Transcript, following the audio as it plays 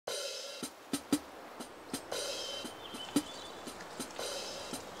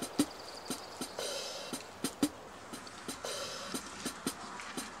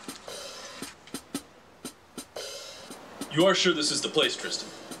You are sure this is the place, Tristan?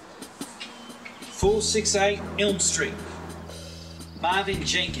 468 Elm Street. Marvin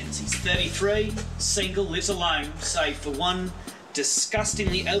Jenkins, he's 33, single, lives alone, save for one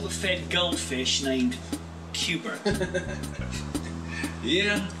disgustingly overfed goldfish named Cuba.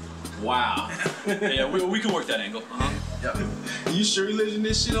 Yeah? Wow. Yeah, we can work that angle. Yeah. You sure you living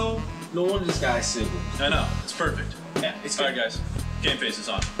this shit on? No wonder this guy's single. I know, it's perfect. Yeah, it's All good. right, guys. Game face is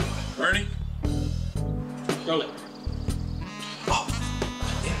on. Ernie? Roll it. Oh,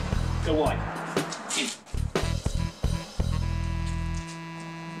 yeah. Go wide. In.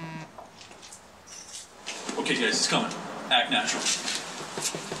 Okay, guys, it's coming. Act natural.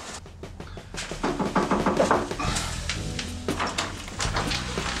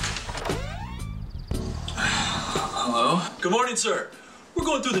 Hello? Good morning, sir. We're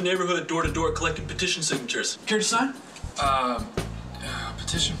going through the neighborhood door-to-door collecting petition signatures. Care to sign?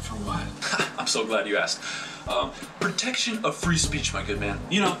 Petition for what? I'm so glad you asked. Protection of free speech, my good man.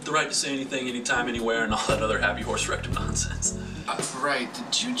 You know, the right to say anything, anytime, anywhere, and all that other happy horse rectum nonsense. Right.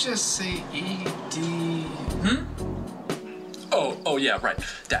 Did you just say E-D... Oh, yeah, right.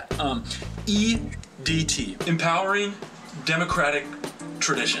 That. EDT. Empowering Democratic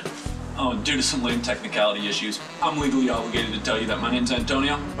Tradition. Oh, due to some lame technicality issues, I'm legally obligated to tell you that my name's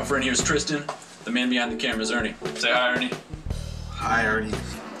Antonio. My friend here is Tristan. The man behind the camera is Ernie. Say hi, Ernie. Hi, Ernie.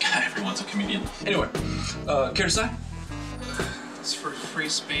 Everyone's a comedian. Anyway, care to sign? It's for free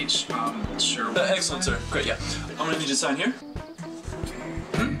speech. Sure. Excellent, sir. Great, yeah. I'm gonna need you to sign here.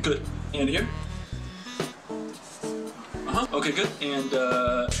 Good. And here. Okay, good. And,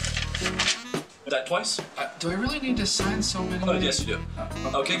 that twice? Do I really need to sign so many? Yes, you do.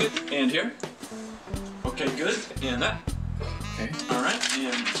 Okay, good. And here. Okay, good. And that. Okay. All right.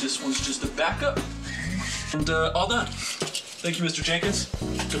 And this one's just a backup. And, all done. Thank you, Mr. Jenkins.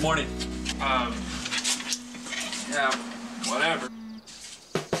 Good morning. Yeah, whatever.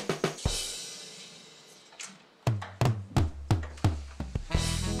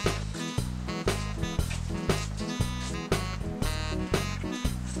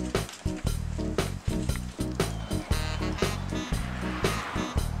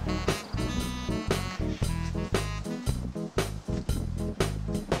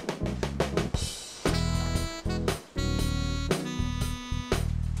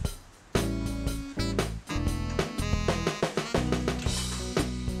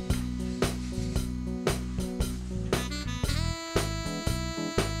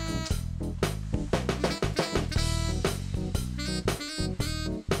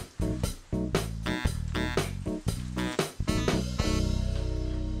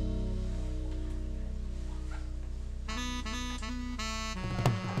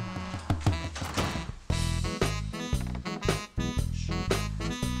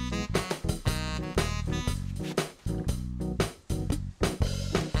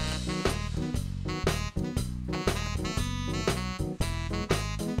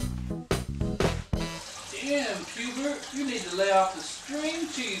 Damn, Hubert, you need to lay off the string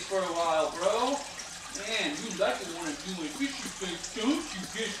cheese for a while, bro. Man, you like it when I do my fishy face, don't you?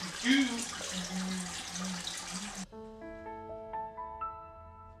 Yes, you do.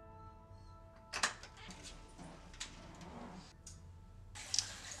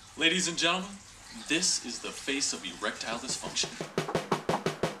 Ladies and gentlemen, this is the face of erectile dysfunction.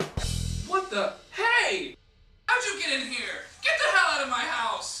 What the? Hey! How'd you get in here? Get the hell out of my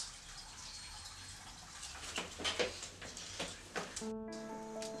house!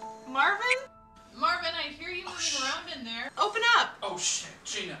 Marvin? Marvin, I hear you moving around in there. Open up! Oh shit,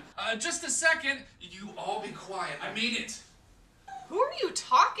 Gina. Just a second. You all be quiet. I mean it. Who are you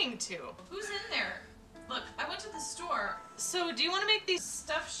talking to? Who's in there? Look, I went to the store. So, do you want to make these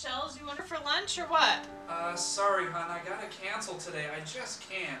stuffed shells you ordered for lunch, or what? Sorry, hon. I gotta cancel today. I just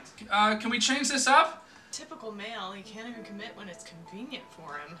can't. Can we change this up? Typical male, he can't even commit when it's convenient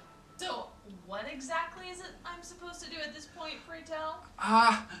for him. So, what exactly is it I'm supposed to do at this point, pray tell?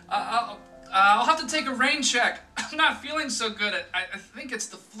 I'll have to take a rain check. I'm not feeling so good. I think it's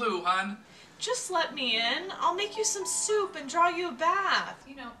the flu, hon. Just let me in. I'll make you some soup and draw you a bath.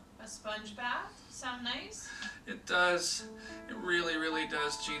 You know, a sponge bath. Sound nice? It does. It really, really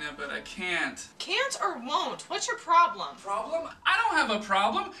does, Gina, but I can't. Can't or won't? What's your problem? Problem? I don't have a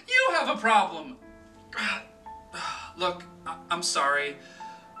problem. You have a problem. Look, I'm sorry.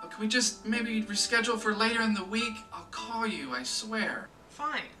 Can we just maybe reschedule for later in the week? I'll call you, I swear.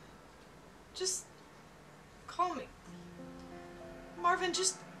 Fine. Just call me. Marvin,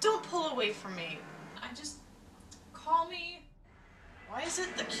 just don't pull away from me. Call me. Why is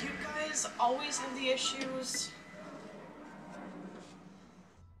it the cute guys always have the issues?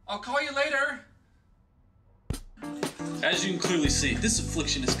 I'll call you later. As you can clearly see, this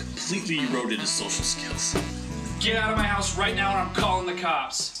affliction has completely eroded his social skills. Get out of my house right now, and I'm calling the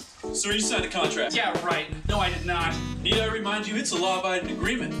cops. Sir, you signed a contract. Yeah, right. No, I did not. Need I remind you, it's a law-abiding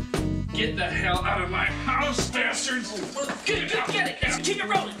agreement. Get the hell out of my house, bastards! Get it! Keep it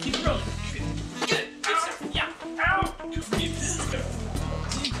rolling! Keep it rolling! Get it! Ow! Yeah! Ow! Good for you.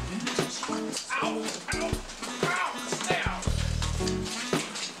 Ow! Ow! Ow! Stay out!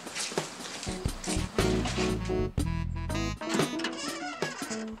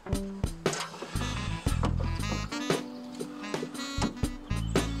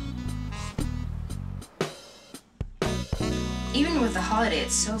 Even with the holiday,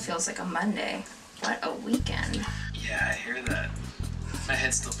 it still feels like a Monday. What a weekend. Yeah, I hear that. My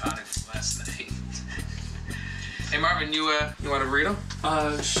head's still pounding from last night. Hey, Marvin, you want a burrito?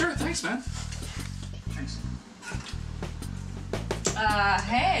 Sure, thanks, man. Thanks.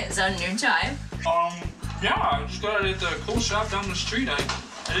 Hey, is that a new time? Yeah, I just got it at the cool shop down the street. I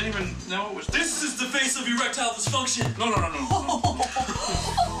didn't even know it was. This is the face of erectile dysfunction. No.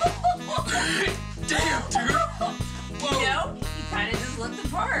 Damn, dude. You know, he kind of just looked the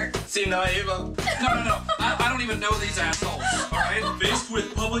part. See, no, Ava. No. I don't even know these assholes, all right? Faced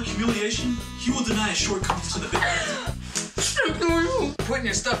with public humiliation, he will deny his shortcomings to the victim. Putting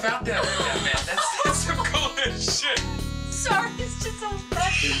your stuff out there like that, man. That's some cool ass shit. Sorry, it's just so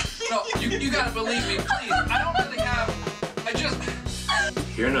funny. No, you gotta believe me, please. I don't really have. I just.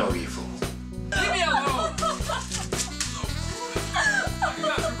 You're no evil. Leave me alone. You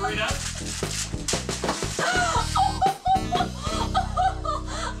got some burrito?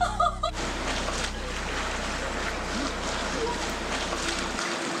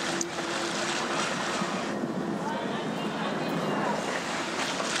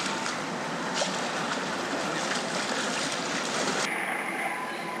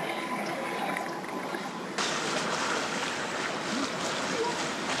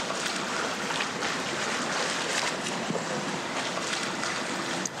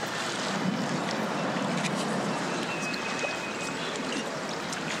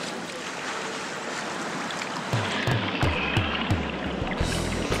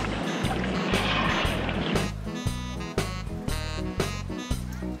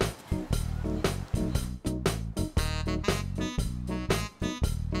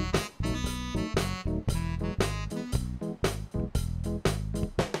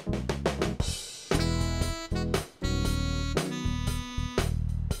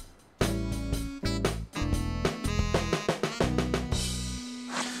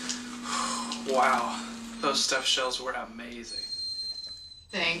 Wow, those stuffed shells were amazing.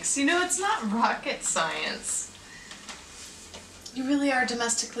 Thanks. You know, it's not rocket science. You really are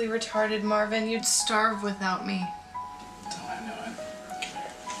domestically retarded, Marvin. You'd starve without me. Oh, I know it.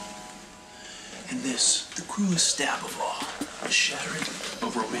 And this, the cruelest stab of all, the shattering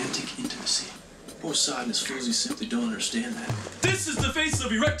of romantic intimacy. Poor sod and his floozy simply don't understand that. This is the face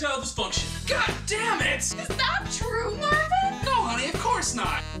of erectile dysfunction. God damn it! Is that true, Marvin? No, honey, of course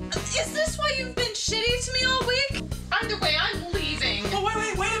not. Is this why you've been shitty to me all week? Either way, I'm leaving. Oh, wait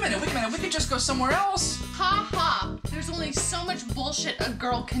a minute. We could just go somewhere else. Ha ha. There's only so much bullshit a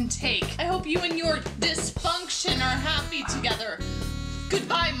girl can take. I hope you and your dysfunction are happy together.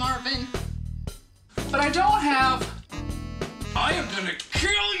 Goodbye, Marvin. But I don't have. I am gonna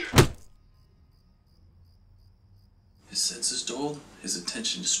kill you! His senses dulled, his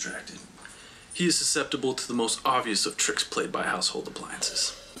attention distracted. He is susceptible to the most obvious of tricks played by household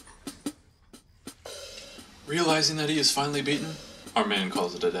appliances. Realizing that he is finally beaten, our man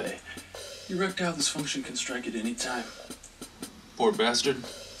calls it a day. Erectile dysfunction can strike at any time. Poor bastard.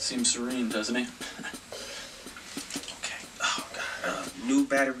 Seems serene, doesn't he? Okay. Oh, God. New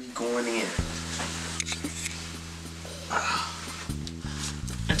battery going in.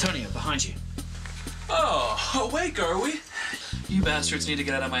 Antonio, behind you. Oh, awake, are we? You bastards need to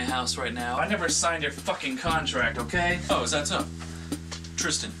get out of my house right now. I never signed your fucking contract, okay? Oh, is that so?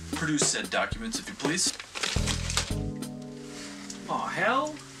 Tristan, produce said documents, if you please. Oh,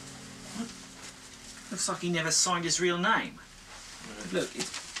 hell? What? Looks like he never signed his real name. Look,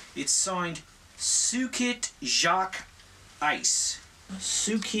 it's signed Sukit Jacques Ice.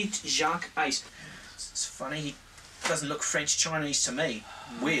 Sukit Jacques Ice. It's funny, he doesn't look French Chinese to me.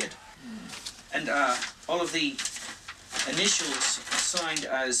 Weird. And all of the initials signed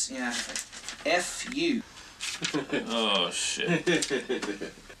as, yeah, F.U. Oh, shit.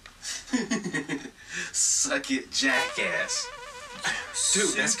 Suck it, jackass.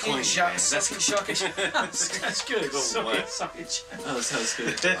 Dude, that's clean, man. That's good. Sorry. Oh, that sounds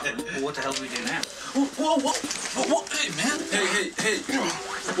good. Well, what the hell do we do now? Whoa. Hey, man. Hey.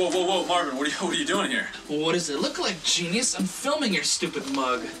 Whoa, Marvin, what are you doing here? What does it look like, genius? I'm filming your stupid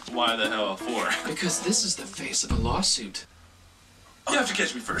mug. Why the hell for? Because this is the face of a lawsuit. You have to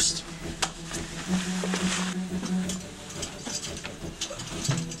catch me first.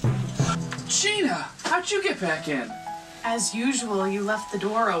 Gina, how'd you get back in? As usual, you left the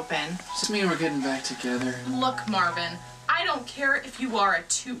door open. Does this mean we're getting back together? Look, Marvin, I don't care if you are a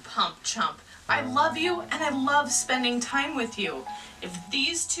two-pump chump. I love you, and I love spending time with you. If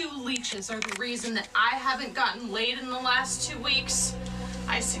these two leeches are the reason that I haven't gotten laid in the last 2 weeks,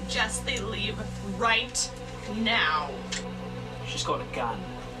 I suggest they leave right now. She's got a gun.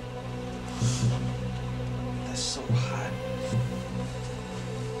 That's so hot.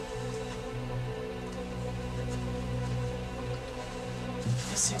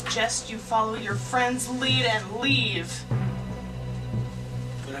 I suggest you follow your friend's lead and leave.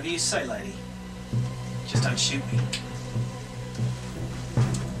 Whatever you say, lady. Just don't shoot me.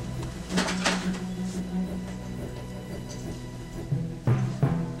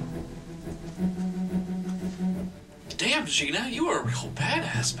 Damn, Gina, you were a real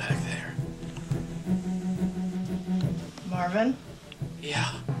badass back there. Marvin,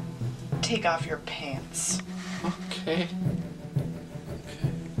 Yeah. take off your pants. Okay.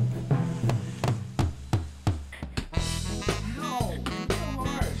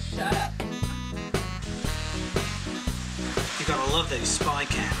 You gotta love those spy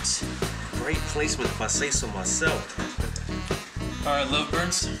cams. Great placement if I say so myself. All right,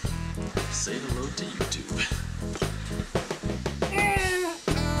 Lovebirds, say hello to YouTube.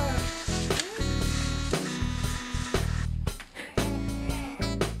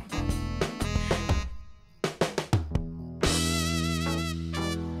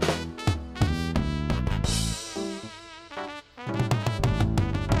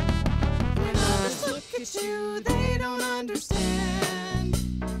 When others look at you, they don't understand.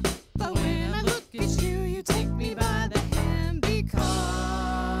 But when I look at you, you take me by the hand because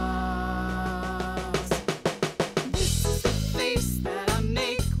this is the face that I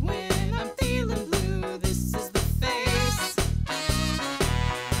make when I'm feeling blue. This is the face.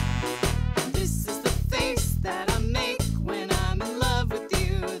 This is the face that I make when I'm in love with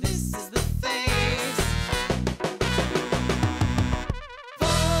you. This is the face.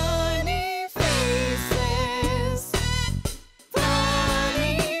 Funny faces,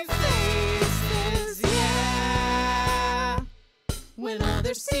 yeah. When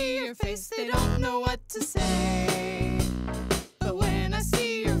others see your face, they don't know what to say.